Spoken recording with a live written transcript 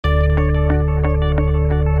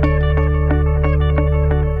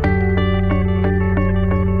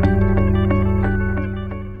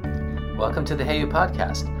Welcome to the Hey You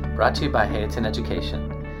Podcast, brought to you by Hayton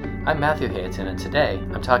Education. I'm Matthew Hayton, and today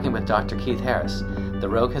I'm talking with Dr. Keith Harris, the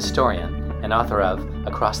rogue historian and author of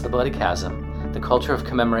Across the Bloody Chasm, The Culture of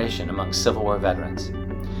Commemoration Among Civil War Veterans.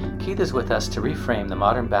 Keith is with us to reframe the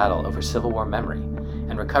modern battle over Civil War memory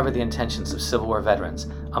and recover the intentions of Civil War veterans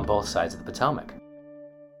on both sides of the Potomac.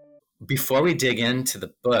 Before we dig into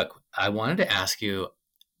the book, I wanted to ask you,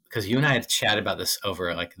 because you and I had chatted about this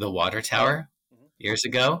over like the water tower years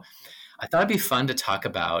ago. I thought it'd be fun to talk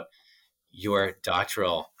about your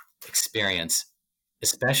doctoral experience,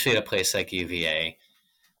 especially at a place like UVA,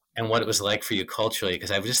 and what it was like for you culturally,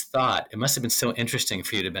 because I just thought it must have been so interesting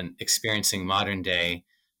for you to have been experiencing modern day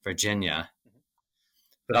Virginia,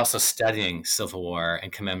 but also studying Civil War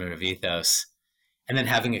and commemorative ethos, and then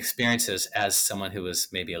having experiences as someone who was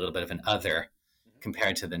maybe a little bit of an other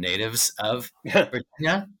compared to the natives of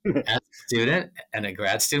Virginia as a student and a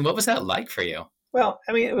grad student. What was that like for you? Well,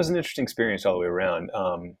 I mean, it was an interesting experience all the way around.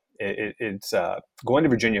 It's going to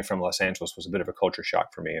Virginia from Los Angeles was a bit of a culture shock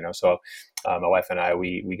for me, So my wife and I,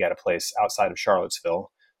 we got a place outside of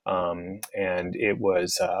Charlottesville, and it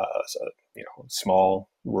was a small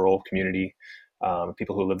rural community,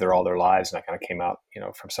 people who lived there all their lives, and I kind of came out,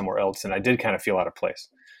 from somewhere else, and I did kind of feel out of place.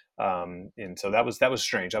 And so that was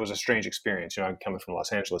strange. That was a strange experience. I'm coming from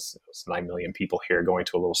Los Angeles. It was 9 million people here, going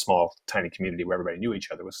to a little small, tiny community where everybody knew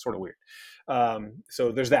each other. It was sort of weird.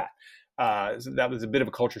 So there's that. So that was a bit of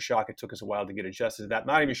a culture shock. It took us a while to get adjusted to that.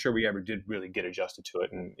 Not even sure we ever did really get adjusted to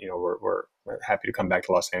it. And, we're happy to come back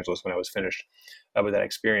to Los Angeles when I was finished with that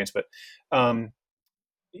experience. But, I'm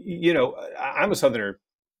a Southerner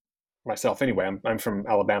myself anyway. I'm from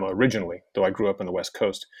Alabama originally, though I grew up on the West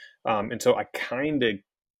Coast. And so I kind of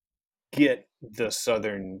get the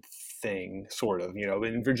Southern thing, sort of,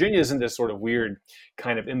 and Virginia is in this sort of weird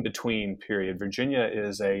kind of in-between period. Virginia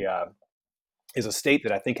is a state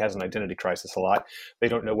that I think has an identity crisis a lot. They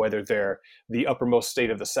don't know whether they're the uppermost state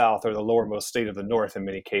of the South or the lowermost state of the North in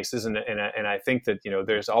many cases. And I think that,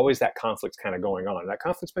 there's always that conflict kind of going on. That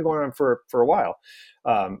conflict's been going on for a while,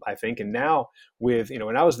 I think. And now with,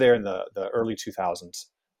 when I was there in the early 2000s,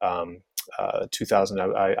 2000,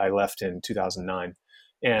 I left in 2009.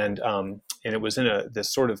 And it was in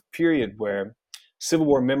this sort of period where Civil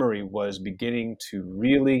War memory was beginning to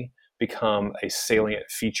really become a salient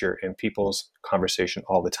feature in people's conversation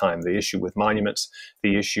all the time. The issue with monuments,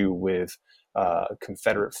 the issue with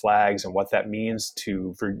Confederate flags and what that means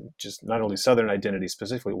to just not only Southern identity,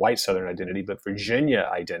 specifically white Southern identity, but Virginia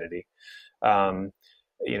identity.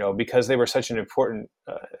 Because they were such an important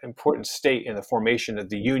state in the formation of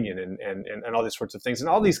the Union and all these sorts of things. And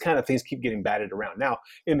all these kind of things keep getting batted around. Now,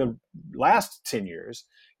 in the last 10 years,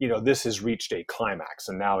 this has reached a climax.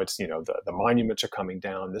 And now it's, the monuments are coming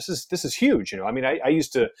down. This is huge. I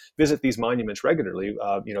used to visit these monuments regularly,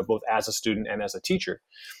 both as a student and as a teacher.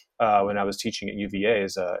 When I was teaching at UVA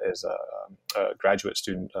as a graduate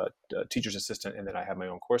student, teacher's assistant, and then I had my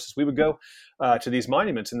own courses, we would go to these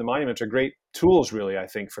monuments, and the monuments are great tools, really, I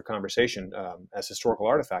think, for conversation as historical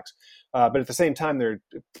artifacts. But at the same time, they're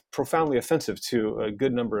profoundly offensive to a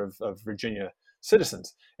good number of Virginia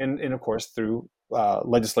citizens. And of course, through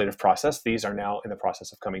legislative process, these are now in the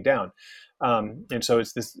process of coming down. And so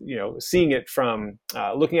it's this, seeing it from,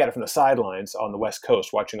 looking at it from the sidelines on the West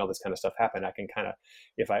Coast, watching all this kind of stuff happen, I can kind of,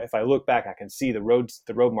 if I look back, I can see the road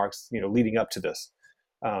marks, leading up to this,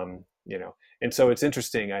 and so it's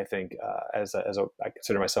interesting, I think, I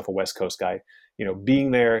consider myself a West Coast guy,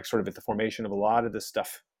 being there sort of at the formation of a lot of this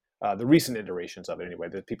stuff, the recent iterations of it anyway,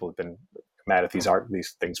 that people have been mad at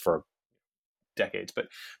these things for decades, but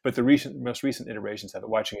the most recent iterations of it,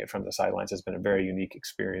 watching it from the sidelines has been a very unique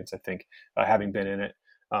experience, I think, having been in it.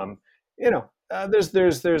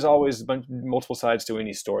 There's always multiple sides to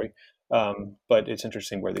any story, but it's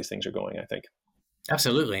interesting where these things are going, I think.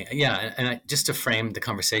 Absolutely. Yeah. And just to frame the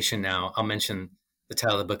conversation now, I'll mention the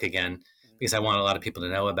title of the book again, because I want a lot of people to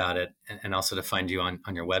know about it, and also to find you on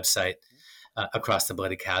your website, Across the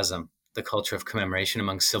Bloody Chasm, The Culture of Commemoration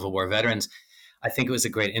Among Civil War Veterans. I think it was a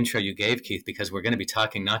great intro you gave, Keith, because we're going to be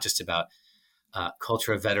talking not just about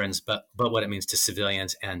culture of veterans, but what it means to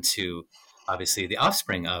civilians and to, obviously, the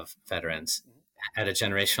offspring of veterans at a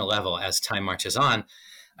generational level as time marches on.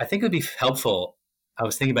 I think it would be helpful. I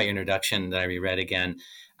was thinking about your introduction that I reread again,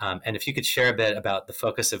 and if you could share a bit about the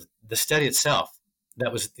focus of the study itself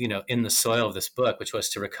that was, in the soil of this book, which was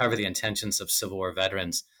to recover the intentions of Civil War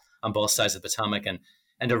veterans on both sides of the Potomac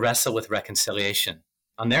and to wrestle with reconciliation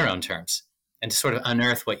on their own terms, and to sort of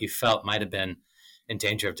unearth what you felt might have been in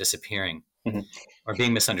danger of disappearing. Mm-hmm. or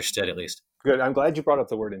being misunderstood at least. Good. I'm glad you brought up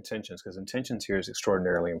the word intentions, because intentions here is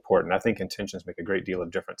extraordinarily important. I think intentions make a great deal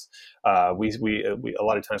of difference. We a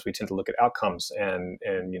lot of times we tend to look at outcomes, and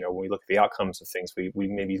when we look at the outcomes of things, we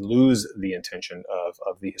maybe lose the intention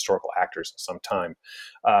of the historical actors some time,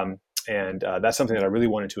 and that's something that I really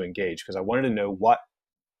wanted to engage, because I wanted to know what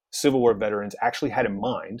Civil War veterans actually had in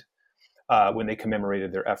mind when they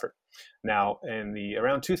commemorated their effort. Now, in the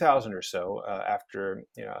around 2000 or so, after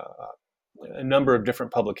a number of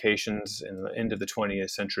different publications in the end of the 20th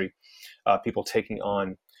century, people taking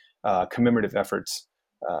on commemorative efforts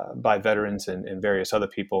by veterans and various other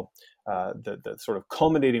people. The sort of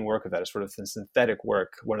culminating work of that is sort of the synthetic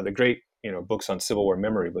work. One of the great books on Civil War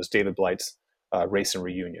memory was David Blight's Race and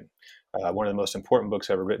Reunion, one of the most important books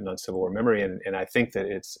ever written on Civil War memory. And I think that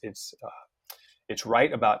it's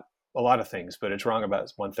right about a lot of things, but it's wrong about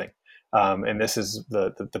one thing. And this is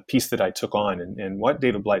the piece that I took on, and what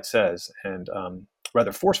David Blight says, and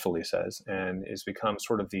rather forcefully says, and has become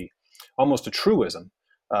sort of almost a truism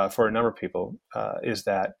for a number of people, is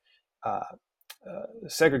that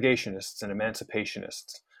segregationists and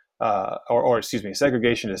emancipationists,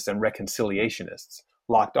 segregationists and reconciliationists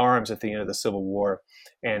locked arms at the end of the Civil War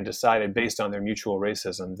and decided, based on their mutual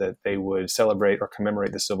racism, that they would celebrate or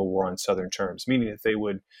commemorate the Civil War on Southern terms, meaning that they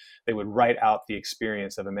would write out the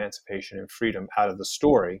experience of emancipation and freedom out of the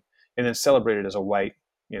story and then celebrate it as a white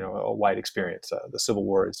experience. The Civil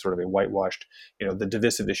War is sort of a whitewashed, the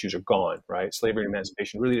divisive issues are gone, right? Slavery and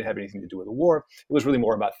emancipation really didn't have anything to do with the war. It was really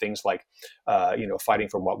more about things like, fighting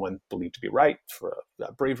for what one believed to be right, for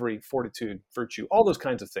bravery, fortitude, virtue, all those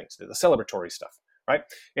kinds of things, the celebratory stuff. Right.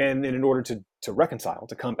 And in order to reconcile,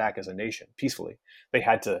 to come back as a nation peacefully, they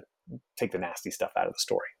had to take the nasty stuff out of the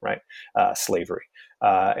story, right? Slavery.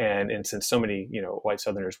 And since so many, white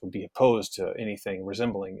Southerners would be opposed to anything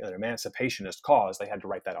resembling an emancipationist cause, they had to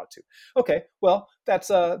write that out too. Okay, well,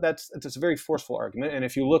 that's a very forceful argument. And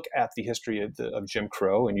if you look at the history of Jim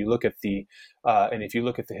Crow, and you look at if you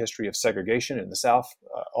look at the history of segregation in the South,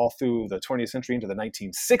 all through the 20th century into the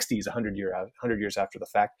 1960s, 100 years after the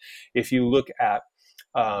fact, if you look at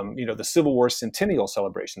the Civil War centennial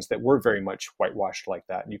celebrations that were very much whitewashed like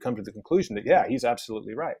that, and you come to the conclusion that, yeah, he's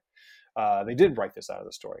absolutely right. They did write this out of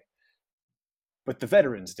the story, but the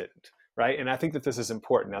veterans didn't, right? And I think that this is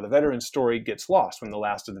important. Now, the veterans' story gets lost when the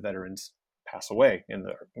last of the veterans pass away in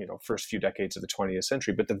the first few decades of the 20th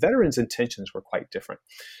century, but the veterans' intentions were quite different,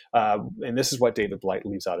 and this is what David Blight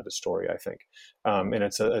leaves out of his story, I think. And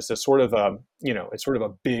it's a sort of a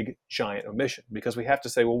big giant omission, because we have to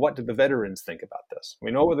say, well, what did the veterans think about this?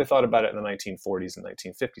 We know what they thought about it in the 1940s and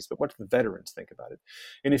 1950s, but what did the veterans think about it?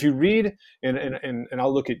 And if you read, and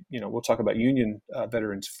I'll look at, we'll talk about Union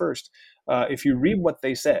veterans first. If you read what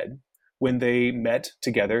they said when they met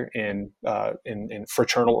together in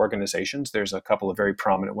fraternal organizations, there's a couple of very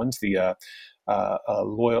prominent ones. The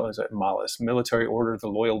Military Order of the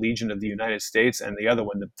Loyal Legion of the United States, and the other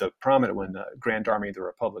one, the prominent one, the Grand Army of the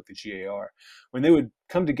Republic, the GAR. When they would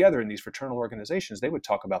come together in these fraternal organizations, they would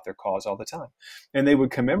talk about their cause all the time, and they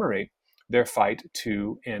would commemorate their fight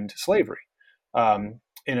to end slavery.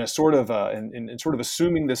 In a sort of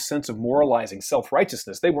assuming this sense of moralizing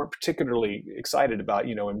self-righteousness. They weren't particularly excited about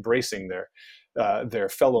embracing their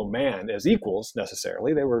fellow man as equals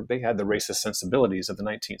necessarily. They had the racist sensibilities of the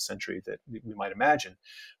 19th century that we might imagine,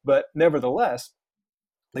 but nevertheless,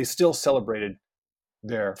 they still celebrated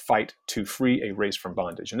their fight to free a race from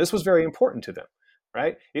bondage, and this was very important to them.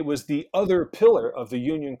 Right? It was the other pillar of the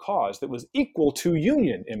Union cause that was equal to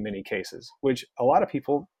Union in many cases, which a lot of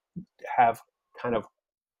people have kind of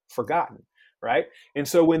forgotten, right? And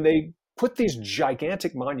so when they put these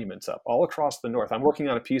gigantic monuments up all across the North, I'm working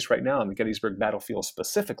on a piece right now on the Gettysburg battlefield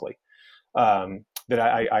specifically that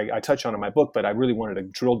I touch on in my book, but I really wanted to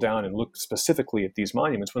drill down and look specifically at these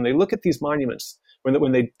monuments. When they look at these monuments,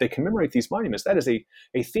 when they commemorate these monuments, that is a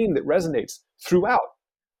theme that resonates throughout,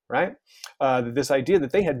 right? This idea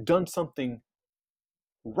that they had done something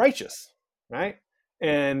righteous, right?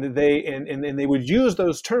 And they would use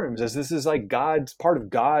those terms as this is like part of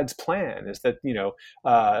God's plan, is that and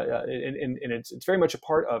it's very much a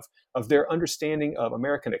part of their understanding of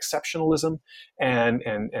American exceptionalism and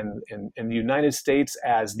the United States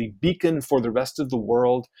as the beacon for the rest of the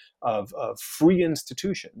world of free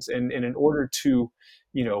institutions, and in order to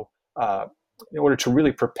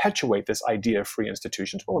really perpetuate this idea of free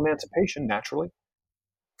institutions, well, emancipation naturally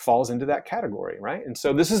falls into that category, right? And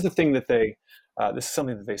so this is the thing that this is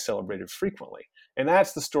something that they celebrated frequently. And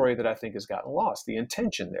that's the story that I think has gotten lost, the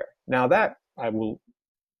intention there. Now that, I will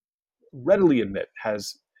readily admit,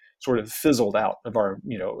 has sort of fizzled out of our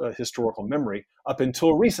historical memory up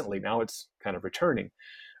until recently. Now it's kind of returning.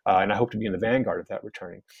 and I hope to be in the vanguard of that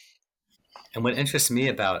returning. And what interests me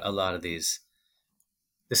about a lot of this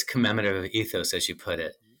commemorative ethos, as you put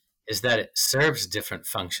it, is that it serves different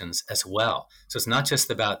functions as well. So it's not just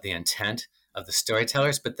about the intent of the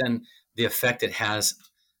storytellers, but then the effect it has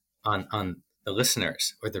on the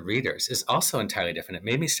listeners or the readers is also entirely different. It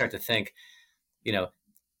made me start to think,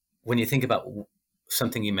 when you think about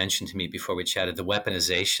something you mentioned to me before we chatted, the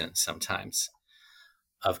weaponization sometimes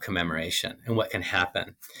of commemoration and what can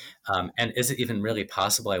happen. And is it even really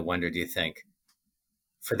possible, I wonder, do you think,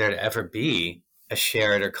 for there to ever be a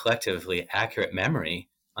shared or collectively accurate memory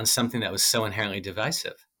on something that was so inherently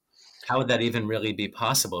divisive? How would that even really be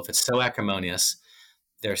possible if it's so acrimonious?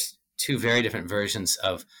 There's two very different versions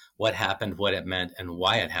of what happened, what it meant, and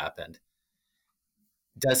why it happened.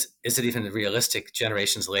 Is it even realistic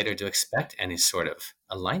generations later to expect any sort of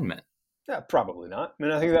alignment? Yeah, probably not. I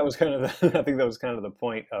mean, I think that was kind of the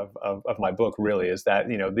point of my book. Really, is that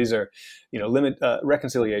these are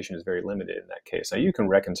reconciliation is very limited in that case. Now you can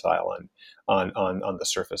reconcile on the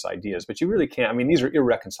surface ideas, but you really can't. I mean, these are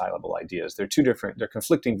irreconcilable ideas. They're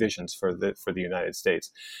conflicting visions for the United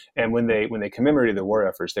States. And when they commemorated the war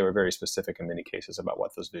efforts, they were very specific in many cases about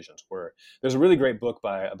what those visions were. There's a really great book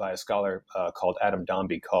by a scholar called Adam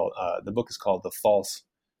Dombey called the book is called The False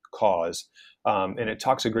Cause. And it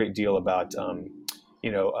talks a great deal about,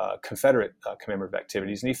 Confederate commemorative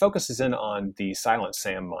activities. And he focuses in on the Silent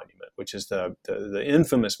Sam Monument, which is the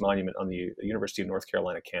infamous monument on the University of North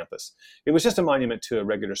Carolina campus. It was just a monument to a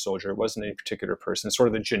regular soldier. It wasn't any particular person, sort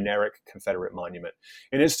of the generic Confederate monument.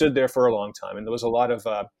 And it stood there for a long time. And there was a lot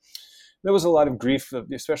of grief,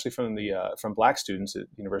 especially from black students at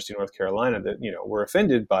the University of North Carolina, that were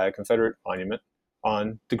offended by a Confederate monument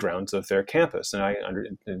on the grounds of their campus. And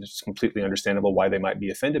it's completely understandable why they might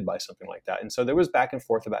be offended by something like that. And so there was back and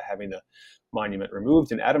forth about having the monument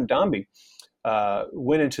removed. And Adam Dombey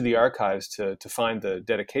went into the archives to find the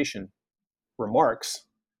dedication remarks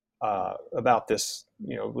about this,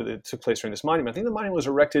 it took place during this monument. I think the monument was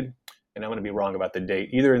erected, and I'm going to be wrong about the date,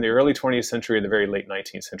 either in the early 20th century or the very late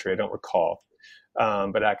 19th century. I don't recall.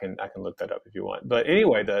 But I can look that up if you want. But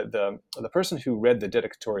anyway, the person who read the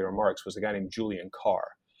dedicatory remarks was a guy named Julian Carr,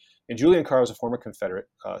 and Julian Carr was a former Confederate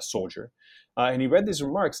soldier, and he read these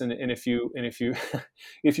remarks. And if you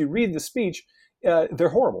if you read the speech, they're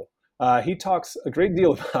horrible. He talks a great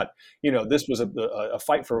deal about, this was a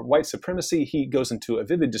fight for white supremacy. He goes into a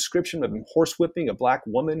vivid description of him horsewhipping a black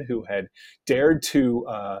woman who had dared to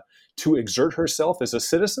exert herself as a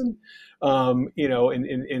citizen,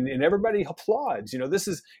 and everybody applauds. This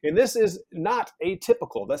is not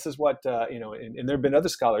atypical. This is what, and there have been other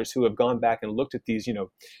scholars who have gone back and looked at these,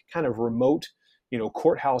 kind of remote,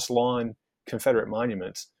 courthouse lawn Confederate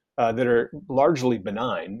monuments that are largely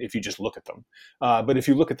benign if you just look at them. But if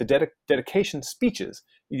you look at the dedication speeches,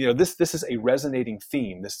 this is a resonating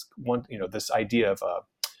theme. This one, this idea of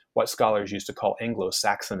what scholars used to call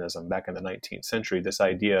Anglo-Saxonism back in the 19th century. This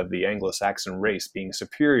idea of the Anglo-Saxon race being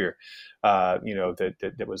superior,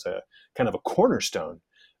 that was a kind of a cornerstone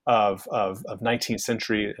of 19th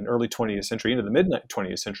century and early 20th century into the mid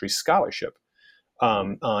 20th century scholarship.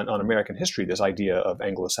 On American history, this idea of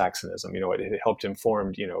Anglo-Saxonism, it helped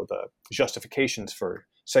inform, the justifications for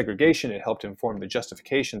segregation. It helped inform the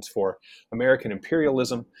justifications for American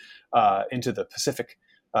imperialism into the Pacific,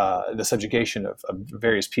 the subjugation of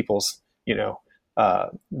various peoples,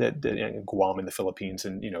 that Guam and the Philippines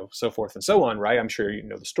and, so forth and so on, right? I'm sure you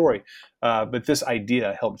know the story. But this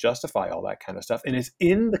idea helped justify all that kind of stuff. And it's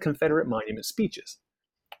in the Confederate monument speeches,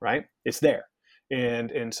 right? It's there.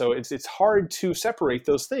 And so it's hard to separate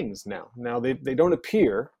those things now. Now they don't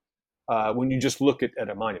appear when you just look at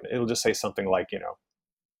a monument. It'll just say something like,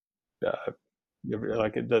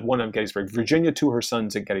 like the one on Gettysburg, Virginia to her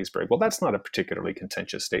sons at Gettysburg. Well, that's not a particularly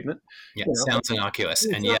contentious statement. Yeah, it sounds innocuous,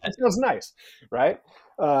 and yet it sounds nice, right?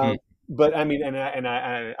 But I mean, and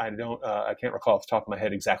I don't, I can't recall off the top of my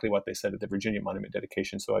head exactly what they said at the Virginia Monument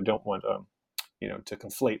dedication, so I don't want to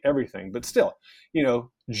conflate everything. But still,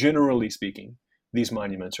 generally speaking, these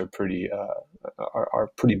monuments are pretty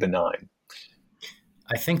benign.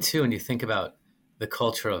 I think too, when you think about the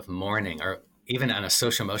culture of mourning, or even on a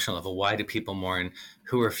social emotional level, why do people mourn?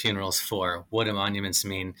 Who are funerals for? What do monuments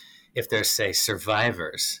mean? If there's, say,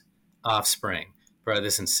 survivors, offspring,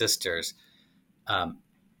 brothers and sisters,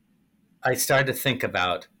 I started to think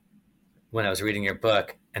about, when I was reading your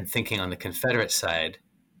book and thinking on the Confederate side,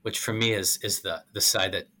 which for me is the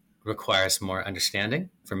side that requires more understanding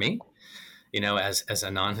for me, as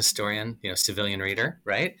a non-historian, civilian reader,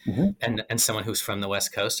 right? Mm-hmm. And someone who's from the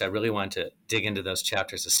West Coast, I really wanted to dig into those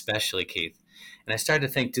chapters, especially, Keith. And I started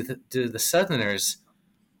to think, do the Southerners,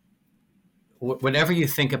 whenever you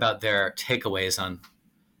think about their takeaways on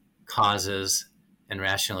causes and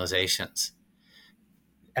rationalizations,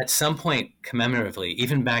 at some point commemoratively,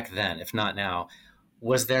 even back then, if not now,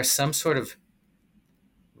 was there some sort of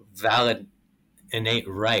valid, innate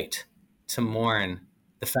right to mourn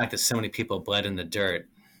the fact that so many people bled in the dirt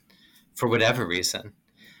for whatever reason?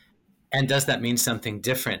 And does that mean something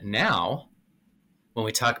different now when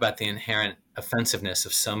we talk about the inherent offensiveness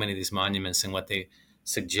of so many of these monuments and what they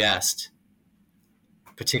suggest,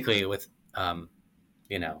 particularly with,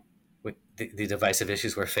 with the divisive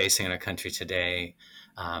issues we're facing in our country today,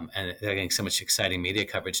 and they're getting so much exciting media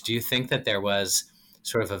coverage? Do you think that there was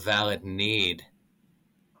sort of a valid need,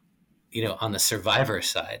 on the survivor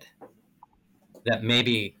side, that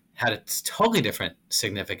maybe had a totally different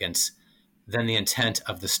significance than the intent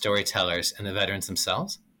of the storytellers and the veterans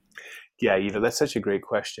themselves? Yeah, Eva, that's such a great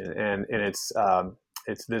question, and it's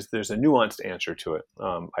there's a nuanced answer to it,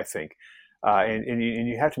 I think, and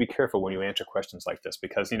you have to be careful when you answer questions like this,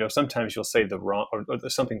 because sometimes you'll say the wrong or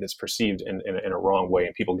something that's perceived in a wrong way,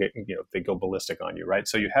 and people get they go ballistic on you, right?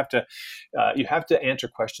 So you have to answer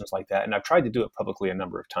questions like that, and I've tried to do it publicly a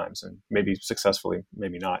number of times, and maybe successfully,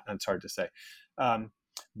 maybe not. It's hard to say,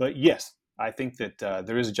 but yes, I think that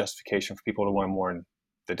there is a justification for people to want to mourn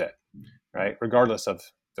the dead, right, regardless of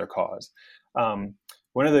their cause.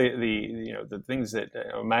 One of the things that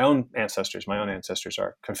my own ancestors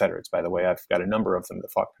are Confederates, by the way. I've got a number of them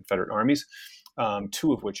that fought Confederate armies, one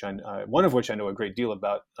of which I know a great deal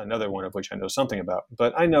about, another one of which I know something about.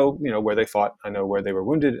 But I know where they fought, I know where they were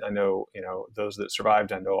wounded, I know those that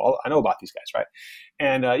survived, I know about these guys, right?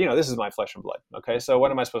 And this is my flesh and blood. Okay, so what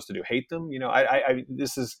am I supposed to do? Hate them?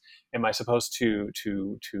 Am I supposed to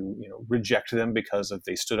reject them because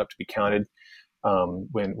they stood up to be counted?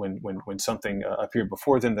 When something appeared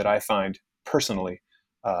before them that I find personally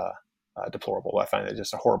deplorable. I find it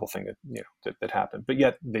just a horrible thing that happened. But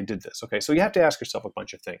yet they did this. Okay, so you have to ask yourself a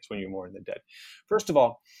bunch of things when you mourn the dead. First of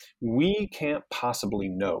all, we can't possibly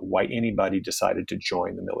know why anybody decided to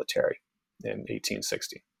join the military in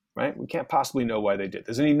 1860. Right? We can't possibly know why they did.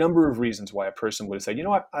 There's any number of reasons why a person would have said, you know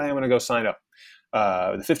what, I'm going to go sign up.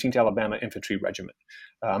 The 15th Alabama Infantry Regiment.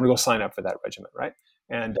 I'm going to go sign up for that regiment, right?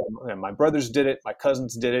 And my brothers did it, my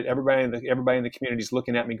cousins did it. Everybody in the community is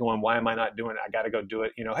looking at me, going, "Why am I not doing it? I got to go do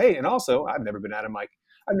it." Hey, and also, I've never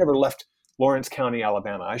left Lawrence County,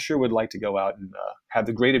 Alabama. I sure would like to go out and have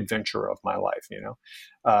the great adventure of my life,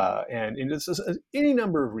 and this is any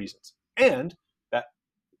number of reasons, and that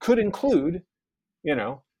could include,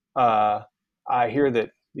 I hear that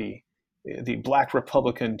the black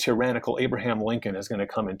Republican tyrannical Abraham Lincoln is going to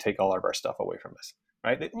come and take all of our stuff away from us,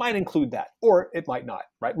 right? It might include that, or it might not,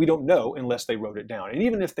 right? We don't know unless they wrote it down. And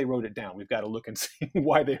even if they wrote it down, we've got to look and see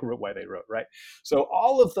why they wrote, right? So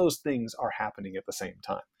all of those things are happening at the same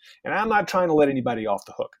time. And I'm not trying to let anybody off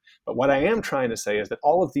the hook, but what I am trying to say is that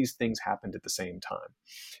all of these things happened at the same time.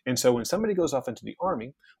 And so when somebody goes off into the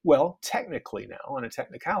Army, well, technically now, on a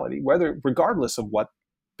technicality, regardless of what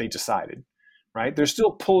they decided, right, they're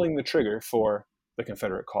still pulling the trigger for the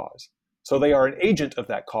Confederate cause. So they are an agent of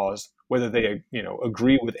that cause, whether they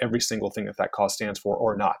agree with every single thing that cause stands for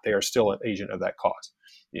or not. They are still an agent of that cause.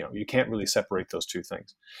 You can't really separate those two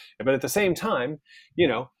things. But at the same time,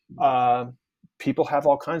 people have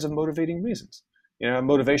all kinds of motivating reasons,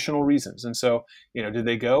 motivational reasons. And so, did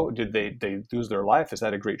they go? Did they lose their life? Is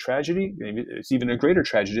that a great tragedy? Maybe it's even a greater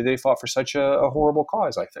tragedy. They fought for such a horrible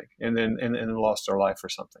cause, I think, and then lost their life or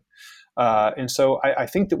something. And so I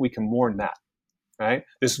think that we can mourn that, right?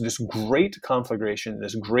 This great conflagration,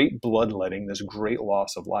 this great bloodletting, this great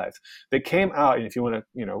loss of life that came out. And if you want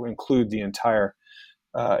to, include the entire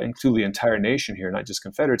nation here, not just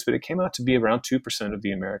Confederates, but it came out to be around 2% of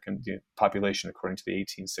the American population, according to the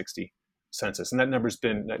 1860 census. And that number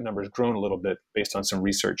has grown a little bit based on some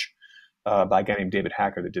research by a guy named David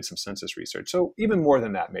Hacker that did some census research. So even more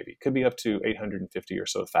than that, maybe could be up to 850 or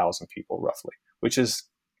so thousand people roughly, which is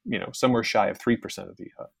somewhere shy of 3% of the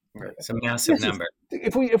American. It's a massive number.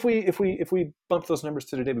 If we bump those numbers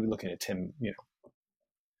to today, we'd be looking at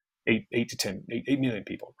 8 million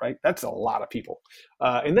people, right? That's a lot of people.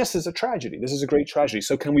 And this is a tragedy. This is a great tragedy.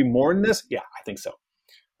 So can we mourn this? Yeah, I think so.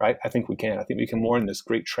 Right? I think we can. I think we can mourn this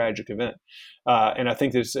great tragic event. And I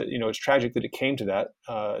think there's, it's tragic that it came to that,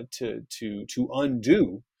 to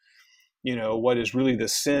undo, what is really the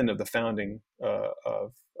sin of the founding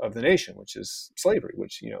of the nation, which is slavery,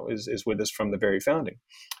 which, is with us from the very founding.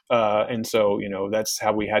 And so, that's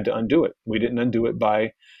how we had to undo it. We didn't undo it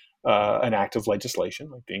by an act of legislation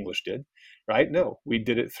like the English did, right? No, we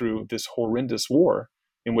did it through this horrendous war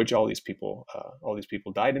in which all these people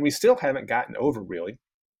died. And we still haven't gotten over, really,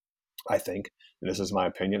 I think, and this is my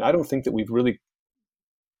opinion, I don't think that we've really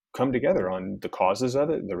come together on the causes of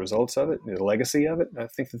it, the results of it, the legacy of it. I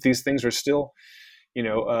think that these things are still,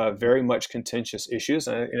 very much contentious issues.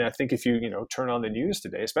 And I think if you, turn on the news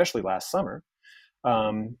today, especially last summer,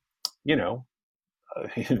 um, you know,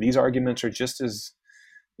 these arguments are just as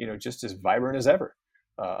vibrant as ever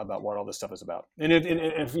about what all this stuff is about. And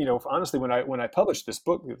honestly, when I published this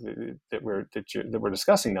book that we're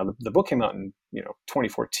discussing now, the book came out in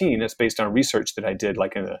 2014. It's based on research that I did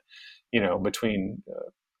like in the between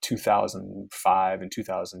 2005 and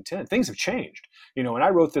 2010. Things have changed. When I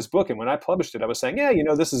wrote this book and when I published it, I was saying, yeah,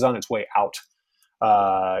 this is on its way out.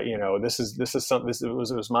 This is something. It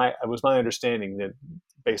was my understanding that,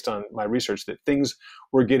 based on my research, that things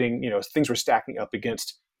were stacking up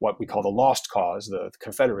against what we call the lost cause, the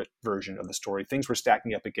Confederate version of the story. Things were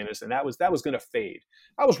stacking up against, and that was going to fade.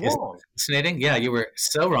 I was wrong. Fascinating. Yeah, you were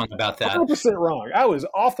so wrong about that. 100% wrong. I was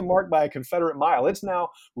off the mark by a Confederate mile. It's now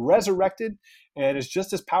resurrected, and it's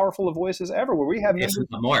just as powerful a voice as ever. Where we have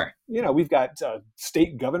more. We've got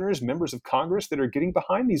state governors, members of Congress that are getting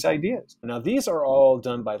behind these ideas. Now, these are all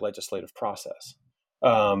done by legislative process.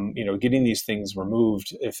 Getting these things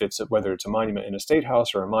removed, whether it's a monument in a state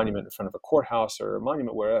house or a monument in front of a courthouse or a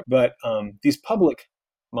monument wherever. But these public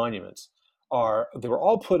monuments they were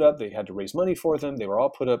all put up. They had to raise money for them. They were all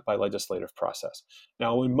put up by legislative process.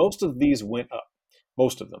 Now, when most of these went up,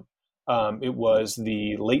 most of them, it was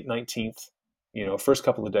the late 19th, first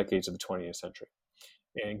couple of decades of the 20th century.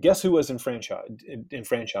 And guess who was enfranchised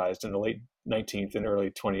in the late 19th and early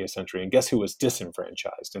 20th century? And guess who was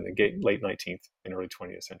disenfranchised in the late 19th and early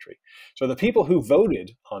 20th century? So the people who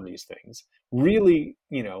voted on these things really,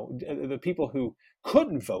 the people who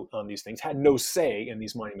couldn't vote on these things had no say in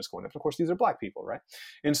these monuments going up. Of course, these are Black people, right?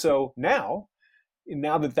 And so now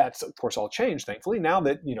that that's, of course, all changed, thankfully, now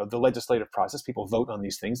that, the legislative process, people vote on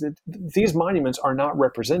these things, these monuments are not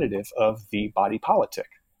representative of the body politic.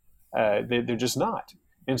 They're just not.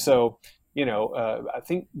 And so, I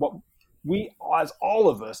think what all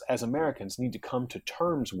of us as Americans need to come to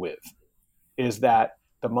terms with is that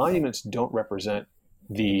the monuments don't represent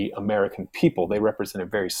the American people. They represent a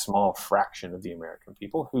very small fraction of the American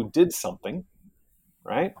people who did something,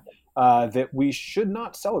 right, that we should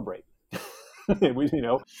not celebrate. Yeah, we're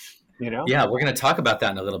going to talk about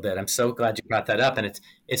that in a little bit. I'm so glad you brought that up. And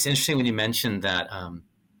it's interesting when you mentioned that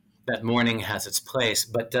that mourning has its place,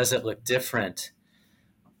 but does it look different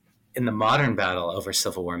in the modern battle over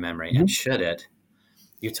Civil War memory? Mm-hmm. And should it?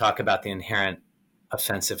 You talk about the inherent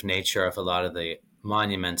offensive nature of a lot of the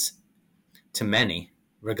monuments to many,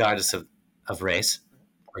 regardless of race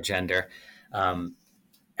or gender. And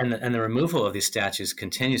the removal of these statues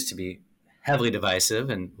continues to be heavily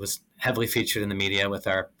divisive and was heavily featured in the media with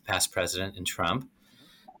our past president and Trump.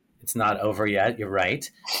 It's not over yet. You're right.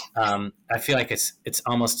 I feel like it's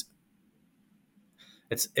almost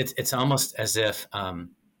as if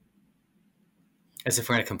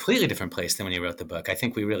we're in a completely different place than when you wrote the book. I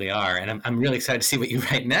think we really are, and I'm really excited to see what you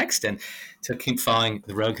write next and to keep following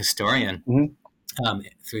The Rogue Historian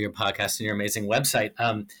through your podcast and your amazing website.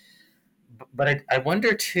 But I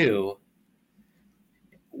wonder too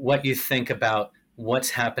what you think about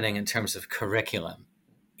what's happening in terms of curriculum,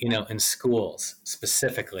 in schools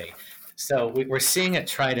specifically. So we're seeing it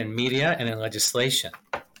tried in media and in legislation,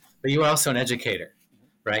 but you are also an educator,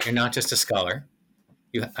 right? You're not just a scholar.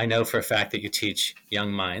 I know for a fact that you teach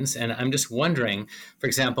young minds. And I'm just wondering, for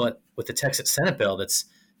example, with the Texas Senate bill that's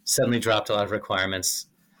suddenly dropped a lot of requirements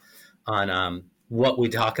on what we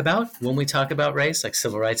talk about when we talk about race, like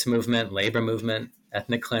civil rights movement, labor movement,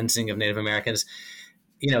 ethnic cleansing of Native Americans.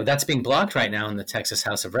 That's being blocked right now in the Texas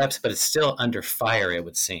House of Reps, but it's still under fire, it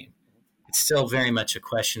would seem. It's still very much a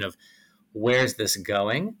question of where's this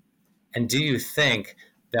going? And do you think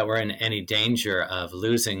that we're in any danger of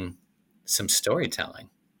losing some storytelling,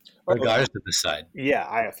 regardless of the side? Yeah,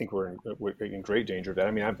 I think we're in great danger of that.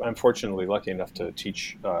 I mean, I'm fortunately lucky enough to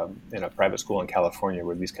teach in a private school in California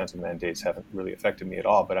where these kinds of mandates haven't really affected me at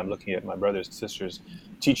all. But I'm looking at my brothers and sisters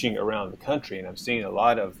teaching around the country, and I'm seeing a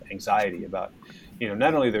lot of anxiety about,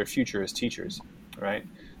 not only their future as teachers, right,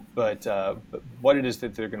 but what it is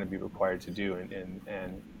that they're going to be required to do.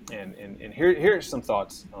 And here are some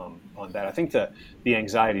thoughts on that. I think the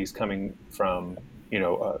anxiety is coming from,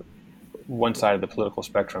 one side of the political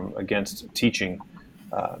spectrum against teaching,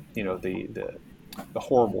 the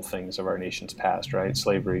horrible things of our nation's past, right?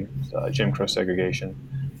 Slavery, Jim Crow segregation,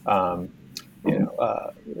 the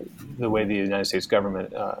way the United States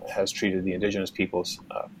government has treated the indigenous peoples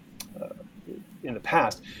in the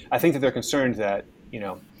past. I think that they're concerned that,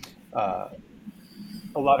 a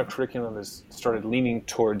lot of curriculum has started leaning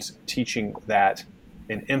towards teaching that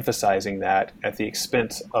and emphasizing that at the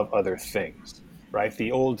expense of other things, right?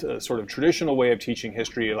 The old sort of traditional way of teaching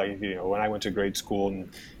history, like, when I went to grade school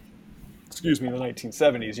and in the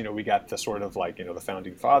 1970s, we got the sort of like, the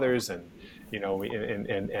founding fathers and,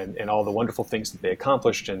 and all the wonderful things that they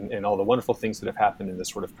accomplished and all the wonderful things that have happened in this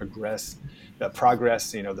sort of progress, the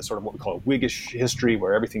sort of what we call a Whiggish history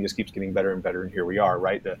where everything just keeps getting better and better. And here we are,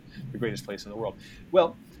 right? The greatest place in the world.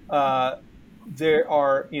 Well, there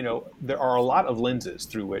are a lot of lenses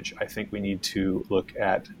through which I think we need to look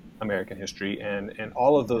at American history, and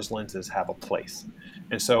all of those lenses have a place.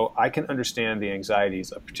 And so I can understand the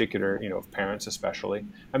anxieties of particular, of parents especially.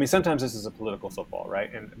 I mean, sometimes this is a political football,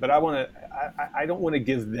 right? But I don't want to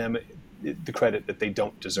give them the credit that they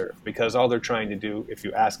don't deserve, because all they're trying to do, if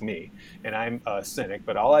you ask me, and I'm a cynic,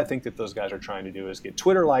 but all I think that those guys are trying to do is get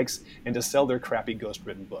Twitter likes and to sell their crappy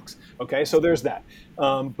ghost-written books. Okay, so there's that.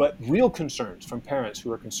 But real concerns from parents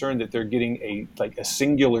who are concerned that they're getting a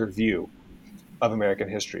singular view of American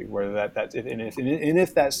history, where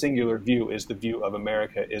if that singular view is the view of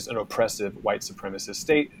America is an oppressive white supremacist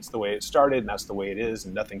state, it's the way it started and that's the way it is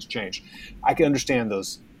and nothing's changed. I can understand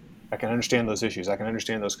those issues. I can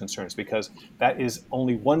understand those concerns, because that is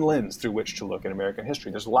only one lens through which to look at American history.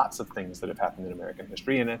 There's lots of things that have happened in American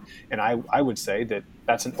history, and I would say that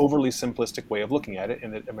that's an overly simplistic way of looking at it,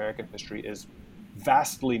 and that American history is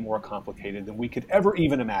vastly more complicated than we could ever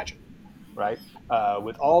even imagine. Right,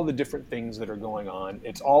 with all the different things that are going on,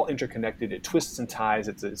 it's all interconnected. It twists and ties.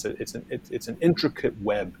 It's an intricate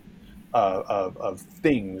web of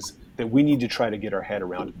things that we need to try to get our head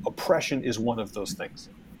around. Oppression is one of those things.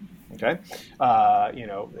 Okay,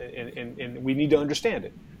 and we need to understand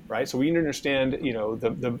it. Right, so we need to understand,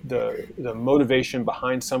 the motivation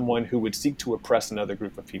behind someone who would seek to oppress another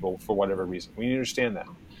group of people for whatever reason. We need to understand that,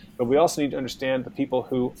 but we also need to understand the people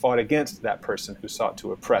who fought against that person who sought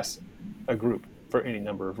to oppress a group for any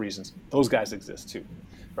number of reasons. Those guys exist too,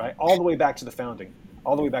 right? All the way back to the founding,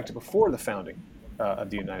 all the way back to before the founding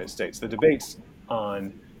of the United States. The debates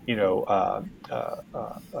on, the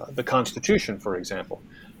Constitution, for example,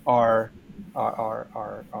 are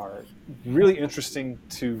really interesting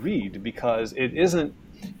to read, because it isn't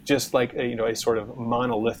just like a sort of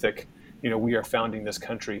monolithic, we are founding this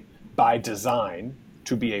country by design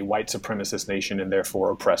to be a white supremacist nation and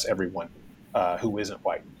therefore oppress everyone who isn't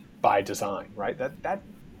white. By design, right? That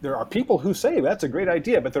there are people who say that's a great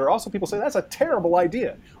idea, but there are also people who say that's a terrible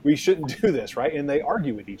idea. We shouldn't do this, right? And they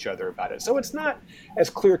argue with each other about it. So it's not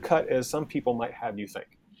as clear cut as some people might have you think,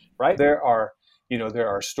 right? There are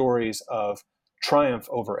stories of triumph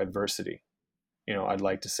over adversity. I'd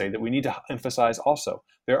like to say that we need to emphasize also,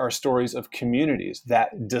 there are stories of communities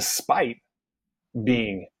that, despite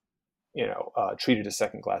being, treated as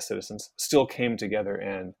second-class citizens, still came together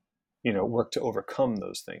and work to overcome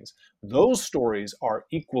those things. Those stories are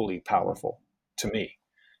equally powerful to me.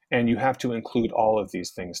 And you have to include all of these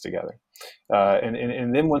things together.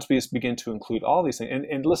 And then once we begin to include all these things,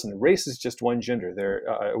 and listen, race is just one gender. There,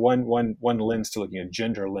 one lens to looking at,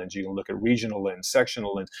 gender lens. You can look at regional lens,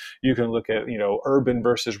 sectional lens. You can look at, urban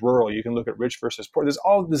versus rural. You can look at rich versus poor. There's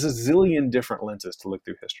a zillion different lenses to look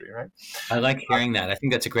through history, right? I like hearing that. I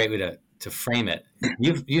think that's a great way to frame it.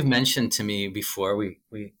 You've mentioned to me before we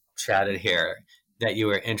chatted here that you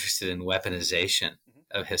were interested in weaponization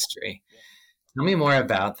of history. Tell me more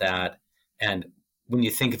about that. And when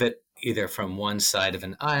you think of it either from one side of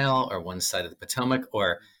an aisle or one side of the Potomac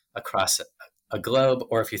or across a globe,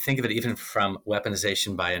 or if you think of it even from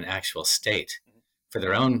weaponization by an actual state for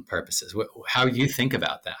their own purposes, how you think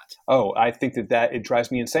about that? Oh, I think that it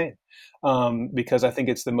drives me insane. Because I think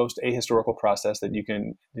it's the most ahistorical process that you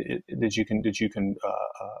can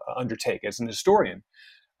undertake as an historian.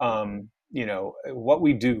 What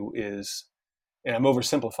we do is, and I'm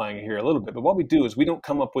oversimplifying it here a little bit, but what we do is we don't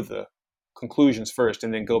come up with the conclusions first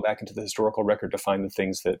and then go back into the historical record to find the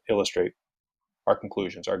things that illustrate our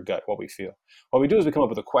conclusions, our gut, what we feel. What we do is we come up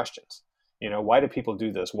with the questions. Why did people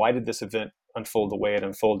do this? Why did this event unfold the way it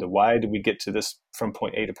unfolded? Why did we get to this from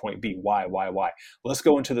point A to point B? Why? Let's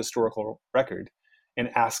go into the historical record and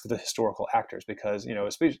ask the historical actors, because,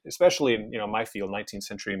 especially in, my field, 19th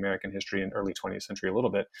century American history and early 20th century a little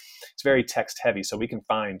bit, it's very text heavy. So we can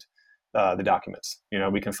find the documents,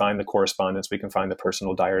 we can find the correspondence, we can find the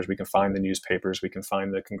personal diaries, we can find the newspapers, we can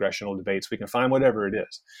find the congressional debates, we can find whatever it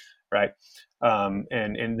is, right? And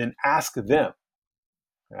then ask them.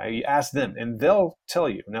 Right? You ask them, and they'll tell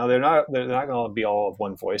you. Now they're not going to be all of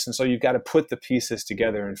one voice, and so you've got to put the pieces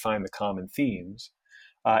together and find the common themes.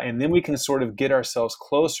 And then we can sort of get ourselves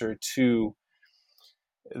closer to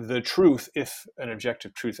the truth, if an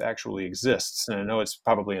objective truth actually exists. And I know it's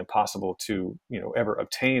probably impossible to, ever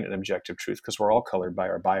obtain an objective truth because we're all colored by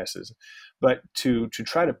our biases, but to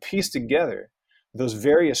try to piece together those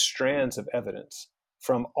various strands of evidence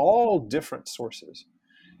from all different sources.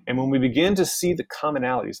 And when we begin to see the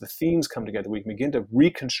commonalities, the themes come together, we can begin to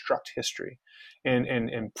reconstruct history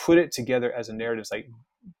and put it together as a narrative. It's like,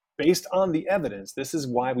 based on the evidence, this is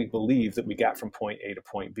why we believe that we got from point A to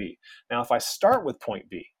point B. Now, if I start with point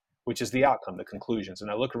B, which is the outcome, the conclusions,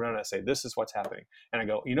 and I look around and I say, this is what's happening, and I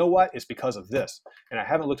go, you know what? It's because of this. And I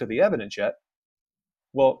haven't looked at the evidence yet.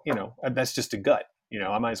 Well, that's just a gut.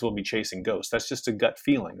 I might as well be chasing ghosts. That's just a gut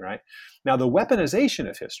feeling, right? Now, the weaponization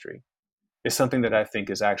of history is something that I think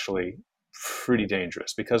is actually pretty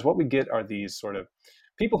dangerous, because what we get are these sort of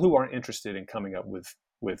people who aren't interested in coming up with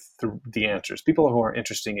the answers, people who aren't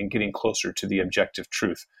interested in getting closer to the objective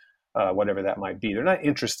truth, whatever that might be. They're not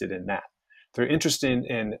interested in that. They're interested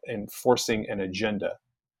in forcing an agenda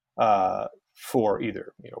for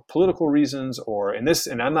either political reasons or in this.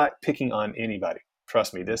 And I'm not picking on anybody.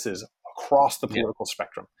 Trust me, this is across the political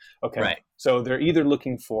spectrum. Okay, right. So they're either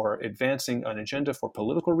looking for advancing an agenda for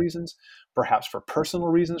political reasons, perhaps for personal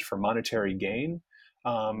reasons, for monetary gain.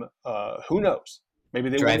 Who knows? Maybe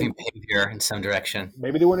they driving behavior in some direction.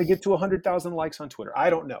 Maybe they want to get to 100,000 likes on Twitter. I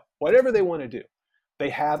don't know. Whatever they want to do, they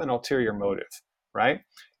have an ulterior motive, right?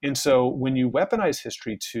 And so when you weaponize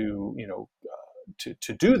history to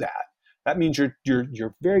do that, that means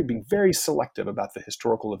you're being very selective about the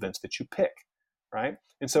historical events that you pick, right?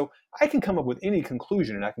 And so I can come up with any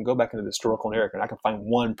conclusion, and I can go back into the historical narrative, and I can find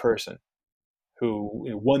one person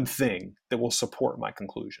one thing that will support my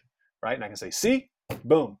conclusion, right? And I can say, see,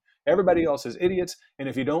 boom. Everybody else is idiots, and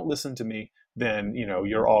if you don't listen to me, then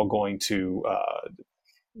you're all going to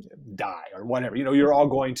die or whatever. You're all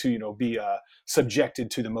going to be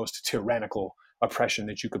subjected to the most tyrannical oppression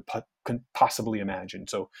that you could possibly imagine.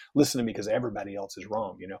 So listen to me because everybody else is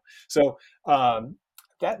wrong. So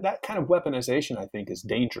that kind of weaponization, I think, is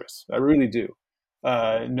dangerous. I really do.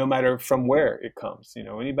 No matter from where it comes,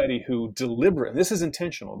 anybody who and this is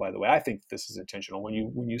intentional, by the way. I think this is intentional when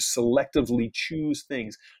you selectively choose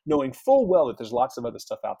things, knowing full well that there's lots of other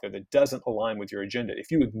stuff out there that doesn't align with your agenda.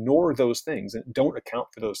 If you ignore those things and don't account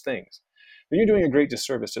for those things, then you're doing a great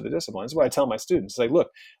disservice to the discipline. That's why I tell my students, like,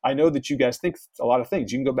 look, I know that you guys think a lot of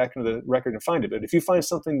things. You can go back into the record and find it. But if you find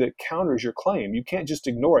something that counters your claim, you can't just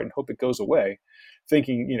ignore it and hope it goes away,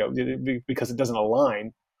 thinking, because it doesn't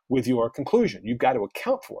align with your conclusion. You've got to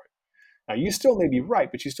account for it. Now, you still may be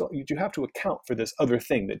right, but you have to account for this other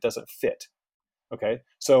thing that doesn't fit. Okay,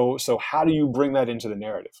 so how do you bring that into the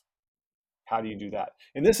narrative? How do you do that?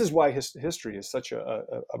 And this is why history is such a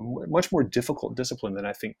much more difficult discipline than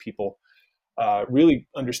I think people really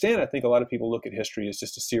understand. I think a lot of people look at history as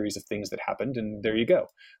just a series of things that happened, and there you go.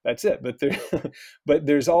 That's it. But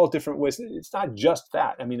there's all different ways. It's not just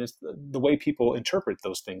that. I mean, it's the way people interpret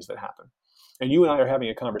those things that happen. And you and I are having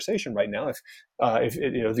a conversation right now. If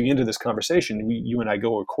at the end of this conversation, you and I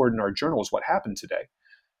go record in our journals what happened today,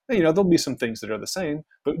 there'll be some things that are the same,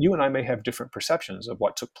 but you and I may have different perceptions of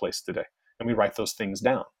what took place today, and we write those things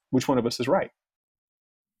down. Which one of us is right?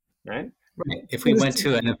 Right? Right. If we went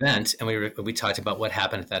to an event and we talked about what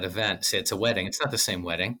happened at that event, say it's a wedding, it's not the same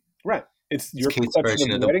wedding. Right. It's your Keith's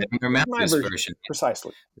version of the wedding or Matthew's version.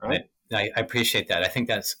 Precisely. Right. I appreciate that. I think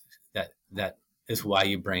that is why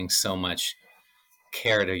you bring so much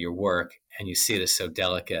care to your work, and you see it as so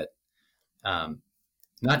delicate.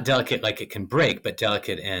 Not delicate like it can break, but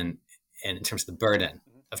delicate in terms of the burden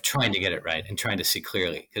of trying to get it right and trying to see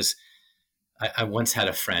clearly. Because I once had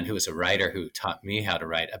a friend who was a writer who taught me how to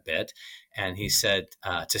write a bit, and he said,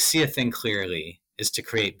 to see a thing clearly is to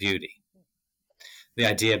create beauty. The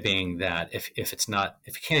idea being that if you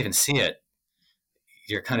can't even see it,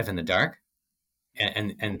 you're kind of in the dark,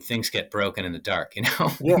 and things get broken in the dark. Yeah.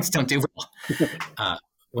 Things don't do well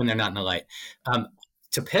when they're not in the light.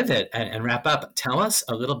 To pivot and wrap up, tell us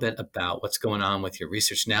a little bit about what's going on with your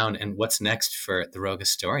research now and what's next for the Rogue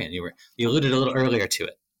Historian. You alluded a little earlier to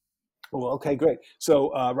it. Well, okay, great.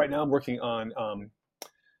 So right now I'm working on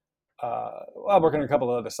I'm working on a couple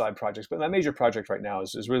of other side projects, but my major project right now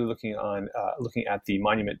is really looking at the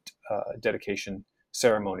monument dedication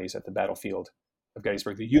ceremonies at the battlefield of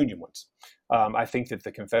Gettysburg, the Union ones. I think that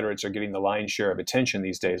the Confederates are getting the lion's share of attention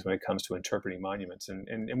these days when it comes to interpreting monuments, and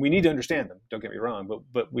we need to understand them. Don't get me wrong,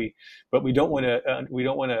 but we don't want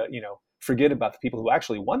to forget about the people who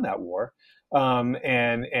actually won that war,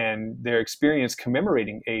 and their experience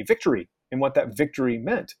commemorating a victory and what that victory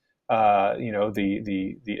meant.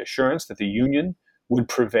 The assurance that the Union would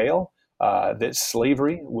prevail, that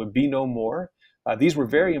slavery would be no more. These were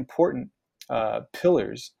very important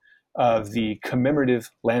pillars of the commemorative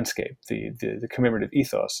landscape, the commemorative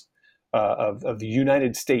ethos of the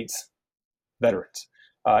United States veterans.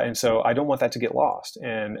 And so I don't want that to get lost.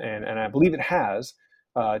 And I believe it has,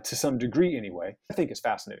 to some degree anyway. I think it's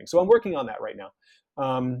fascinating. So I'm working on that right now.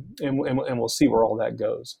 And we'll see where all that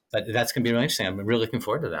goes. That's going to be really interesting. I'm really looking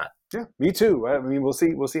forward to that. Yeah, me too. I mean, we'll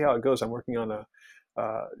see how it goes. I'm working on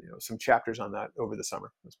some chapters on that over the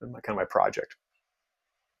summer. It's been my project.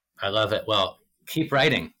 I love it. Well, keep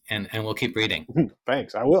writing, and we'll keep reading.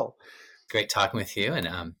 Thanks. I will. Great talking with you,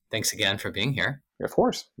 and thanks again for being here. Of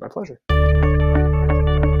course. My pleasure.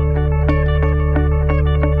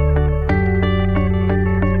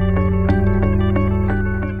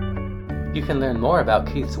 You can learn more about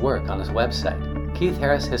Keith's work on his website,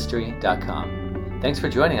 keithharrishistory.com. Thanks for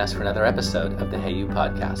joining us for another episode of the Hey You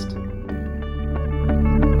Podcast.